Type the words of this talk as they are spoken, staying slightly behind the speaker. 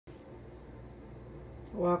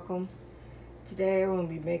Welcome. Today I'm going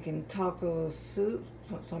to be making taco soup.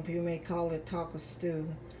 Some people may call it taco stew.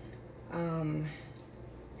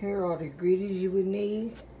 Here are the ingredients you would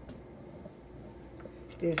need.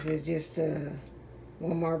 This is just a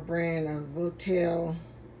Walmart brand of Rotel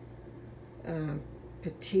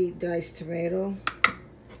petite diced tomato.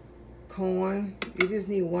 Corn. You just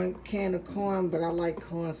need 1 can of corn, but I like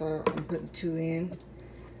corn, so I'm putting 2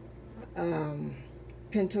 in.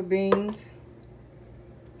 Pinto beans.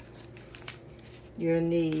 You'll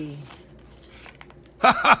need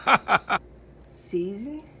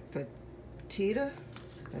season, fajita,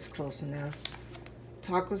 that's close enough.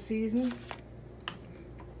 Taco season,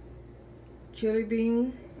 chili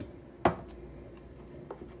bean,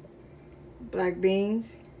 black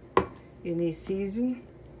beans. You need season,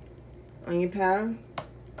 onion powder,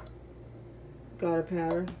 garlic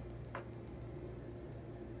powder,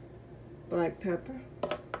 black pepper.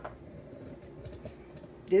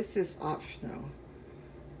 This is optional.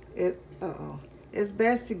 It's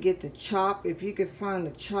best to get the chop. If you could find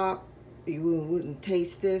the chop, you wouldn't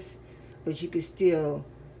taste this, but you could still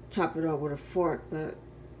chop it up with a fork. But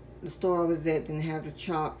the store I was at didn't have the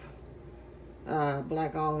chop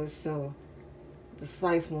black olives, so the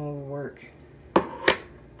sliced one will work.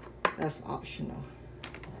 That's optional.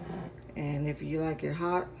 And if you like it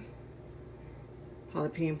hot,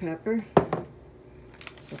 jalapeno pepper,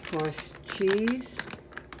 of course cheese,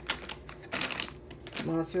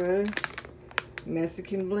 mozzarella,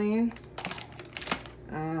 Mexican blend.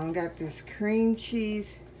 Got this cream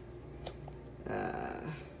cheese. What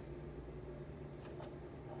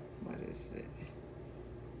is it?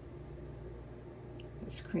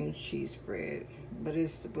 It's cream cheese bread, but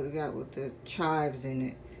it's got with the chives in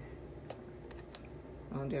it.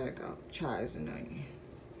 Oh, there I go, chives and onion.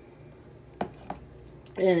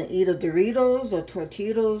 And either Doritos or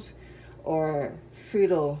Tostitos or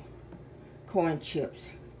Fritos corn chips,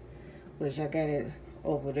 which I got it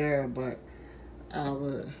over there, but I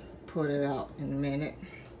will put it out in a minute.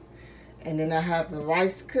 And then I have the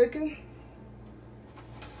rice cooking.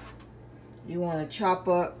 You want to chop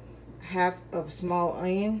up half of a small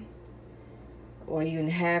onion, or even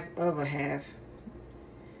half of a half.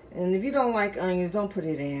 And if you don't like onions, don't put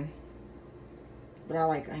it in, but I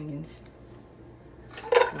like onions.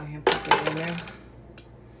 Go ahead and put that in there.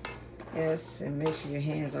 Yes, and make sure your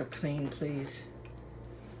hands are clean, please.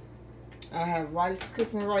 I have rice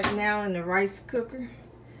cooking right now in the rice cooker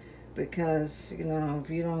because, you know, if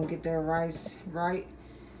you don't get that rice right,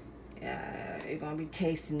 you're going to be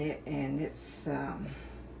tasting it, and it'll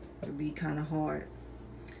be kind of hard.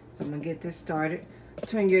 So I'm going to get this started.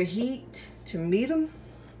 Turn your heat to medium.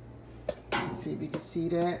 Let's see if you can see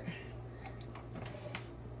that.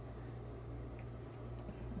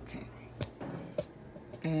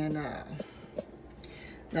 And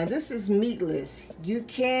now this is meatless. You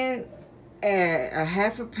can add a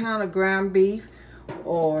 ½ pound of ground beef,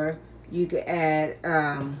 or you could add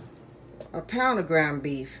a pound of ground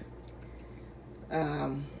beef.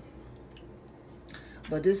 But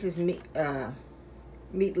this is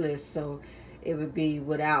meatless, so it would be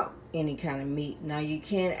without any kind of meat. Now you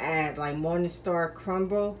can add like Morningstar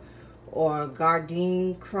crumble or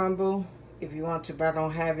Gardein crumble if you want to, but I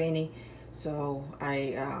don't have any. So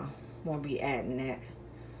I won't be adding that.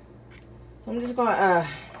 So I'm just gonna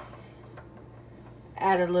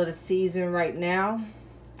add a little season right now.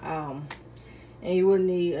 And you will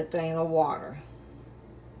need a thing of water.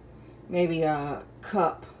 Maybe a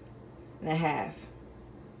cup and a half.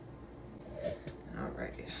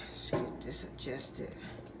 Alright, let's get this adjusted.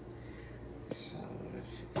 So if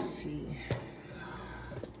you can see.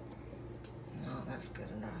 No, that's good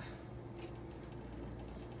enough.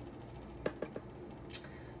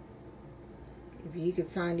 If you can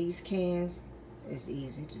find these cans, it's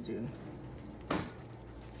easy to do.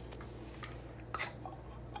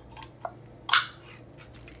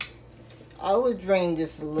 I would drain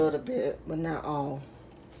this a little bit, but not all.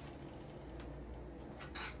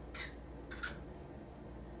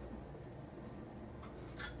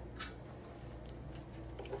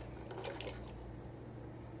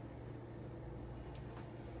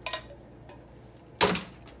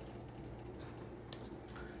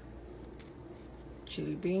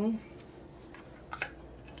 Chili bean.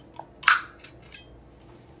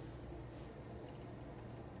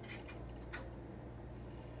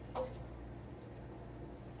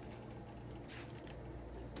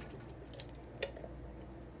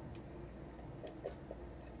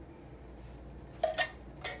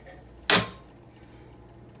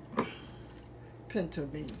 Pinto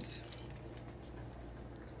beans.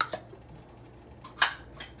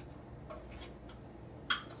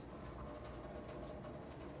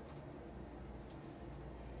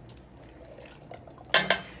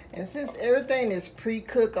 And since everything is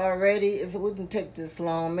pre-cooked already, it wouldn't take this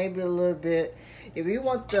long, maybe a little bit. If you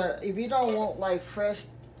don't want like fresh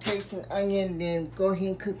tasting onion, then go ahead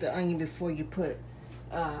and cook the onion before you put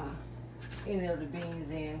any of the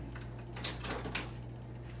beans in.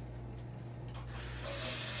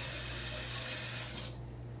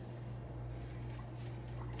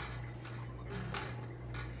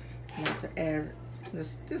 You have to add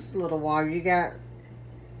this little water. You got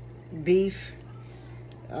beef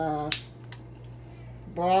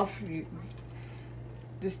broth. You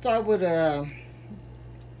just start with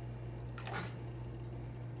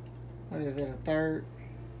what is it, a third?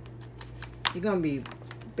 You're gonna be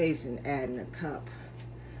basically adding a cup.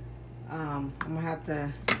 I'm gonna have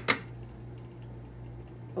to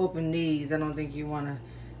open these. I don't think you want to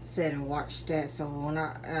sit and watch that. So when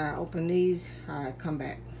I open these, I come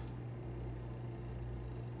back.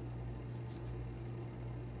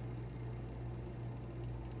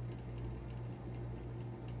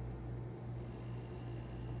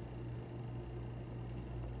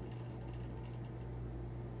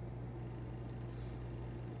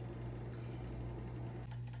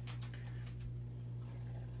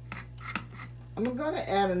 I'm going to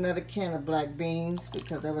add another can of black beans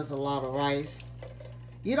because there was a lot of rice.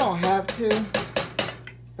 You don't have to,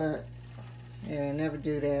 but yeah, never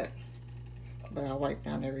do that. But I wipe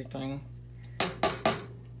down everything.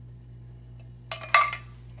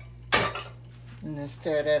 And then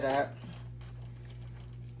stir that up.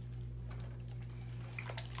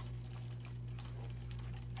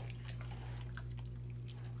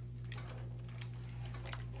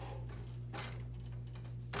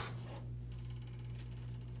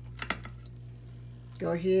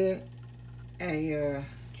 Go ahead, add your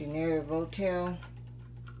generic Rotel.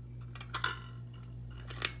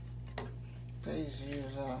 Please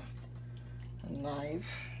use a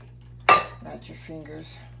knife, not your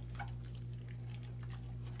fingers.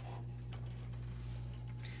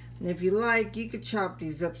 And if you like, you could chop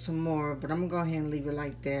these up some more, but I'm going to go ahead and leave it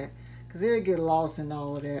like that because it'll get lost in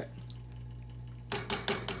all of that.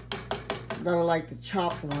 But I would like the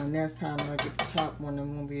chopped one. Next time I get the chopped one, I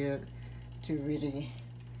won't be able to really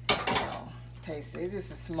taste it. It's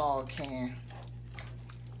just a small can.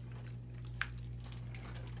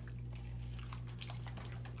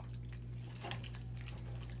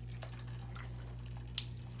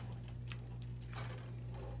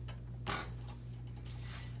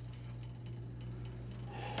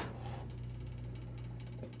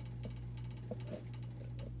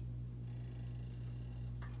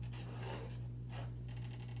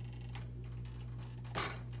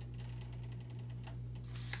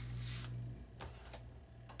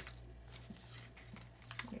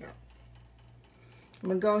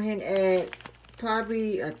 I'm going to go ahead and add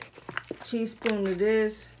probably a teaspoon of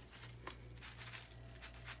this.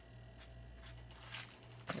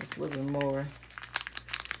 That's a little bit more.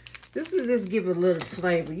 This is just give it a little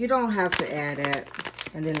flavor. You don't have to add that.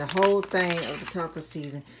 And then the whole thing of the taco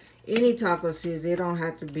season. Any taco season, it don't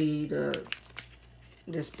have to be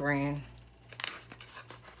this brand.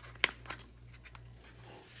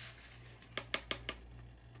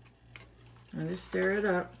 And just stir it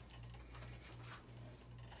up.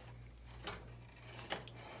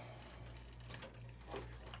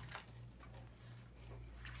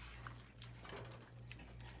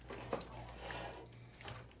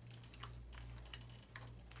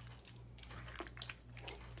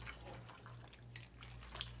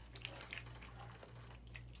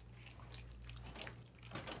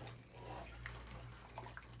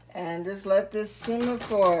 And just let this simmer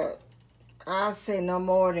for, I'll say no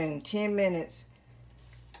more than 10 minutes.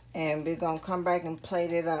 And we're going to come back and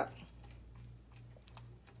plate it up.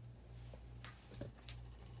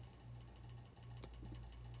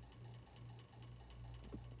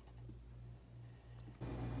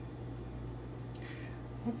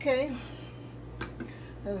 Okay.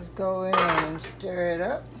 Let's go in and stir it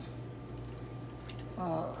up.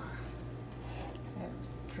 Oh, that's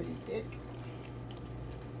pretty thick.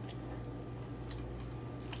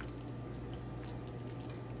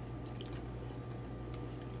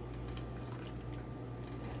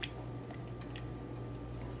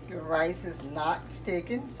 Your rice is not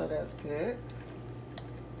sticking, so that's good.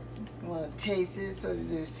 You want to taste it so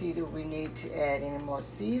that you see that we need to add any more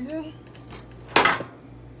season.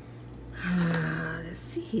 Let's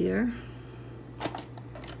see here.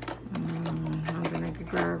 Something I could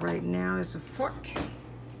grab right now is a fork.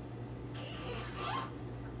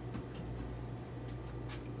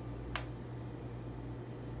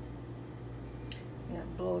 Yeah,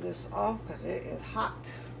 blow this off because it is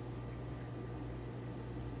hot.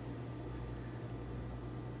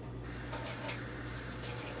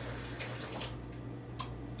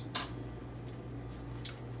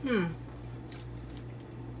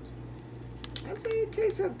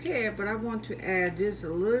 okay, but I want to add just a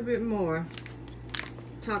little bit more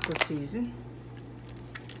taco season.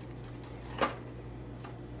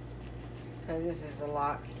 And this is a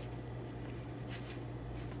lot.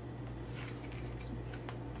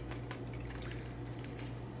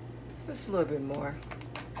 Just a little bit more.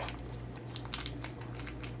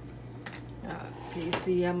 Can you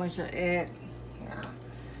see how much I add?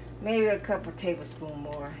 Maybe a couple tablespoons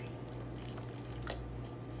more.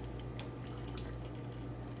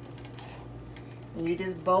 And you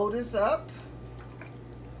just bowl this up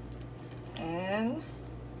and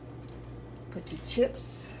put your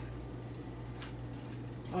chips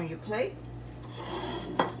on your plate.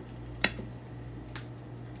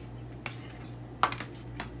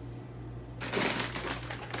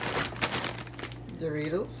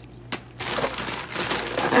 Doritos.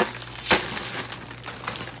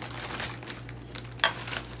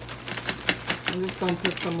 I'm just going to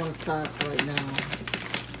put some on the side for right now.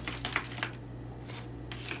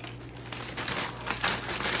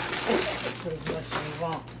 Put as much as you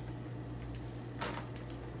want.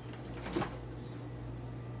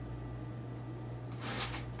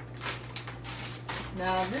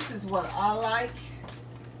 Now this is what I like.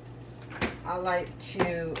 I like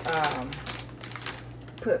to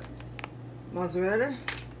put mozzarella.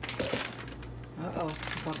 Uh-oh,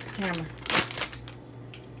 bump the camera.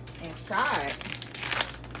 Inside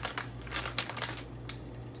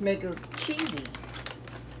to make it cheesy.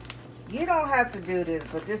 You don't have to do this,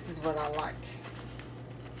 but this is what I like.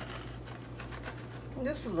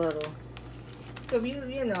 Just a little. So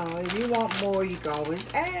you know, if you want more, you can always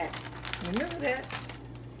add. Remember that.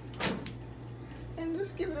 And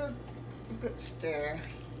just give it a good stir.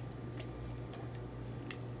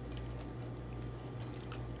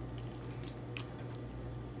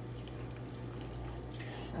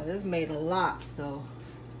 Now this made a lot, so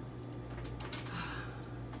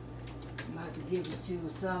I might be giving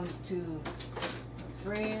some to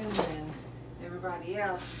friends and everybody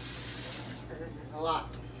else. But this is a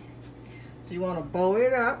lot. So you want to bowl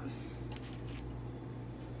it up.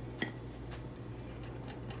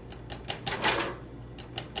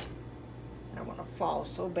 I want to fall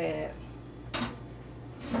so bad.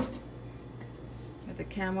 Got the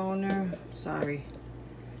camera on there. Sorry.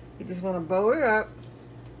 You just want to bowl it up.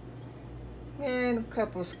 And a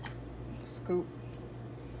couple scoop.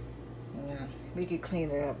 Yeah, we can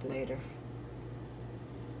clean it up later.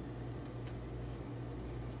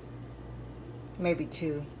 Maybe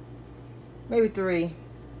 2. Maybe 3.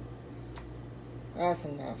 That's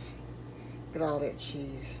enough. Get all that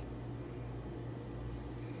cheese.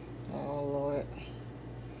 Oh, Lord.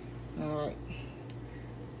 Alright.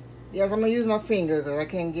 Yes, I'm going to use my finger because I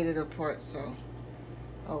can't get it apart, so.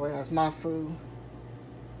 Oh, well, it's my food.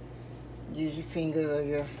 Use your finger or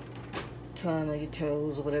your tongue or your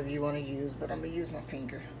toes or whatever you want to use, but I'm going to use my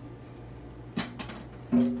finger.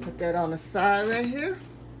 Put that on the side right here.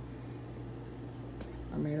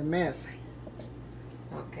 I made a mess.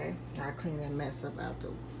 Okay, I'll clean that mess up after.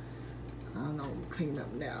 I don't know, I'm going to clean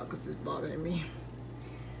up now because it's bothering me.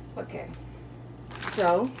 Okay,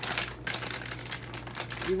 so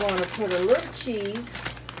you want to put a little cheese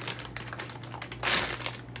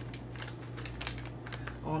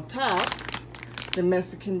on top, the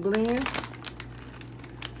Mexican blend.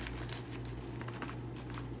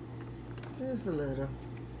 Just a little.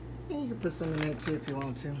 And you can put some in there too if you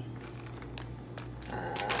want to.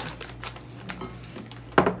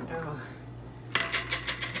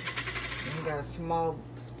 You got a small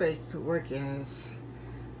space to work in. It's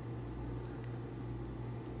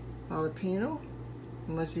jalapeno,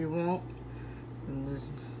 how much you want. And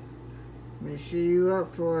just make sure you're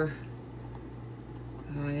up for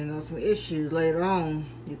you know, some issues later on.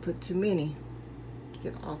 You put too many.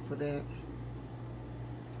 Get off of that.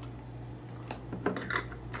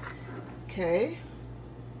 Okay.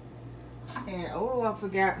 And oh, I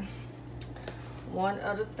forgot one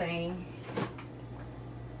other thing.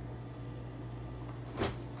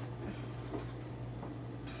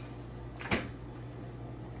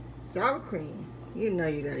 Sour cream. You know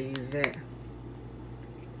you gotta use that.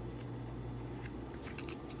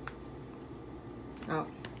 Oh,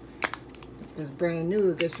 it's brand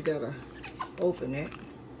new. I guess you gotta open it.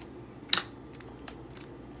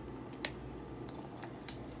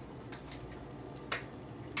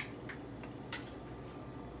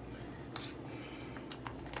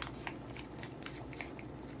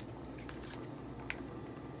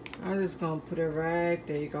 I'm just gonna put it right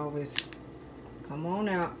there. You can always come on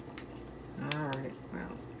out. Alright, well,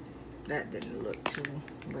 that didn't look too,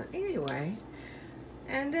 but anyway.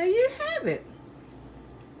 And there you have it.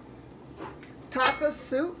 taco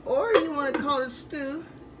soup, or you want to call it stew.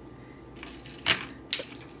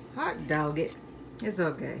 Hot dog it. It's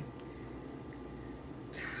okay.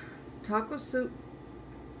 Taco soup,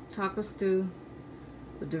 taco stew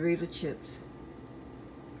with Dorito chips.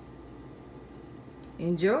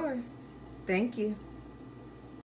 Enjoy. Thank you.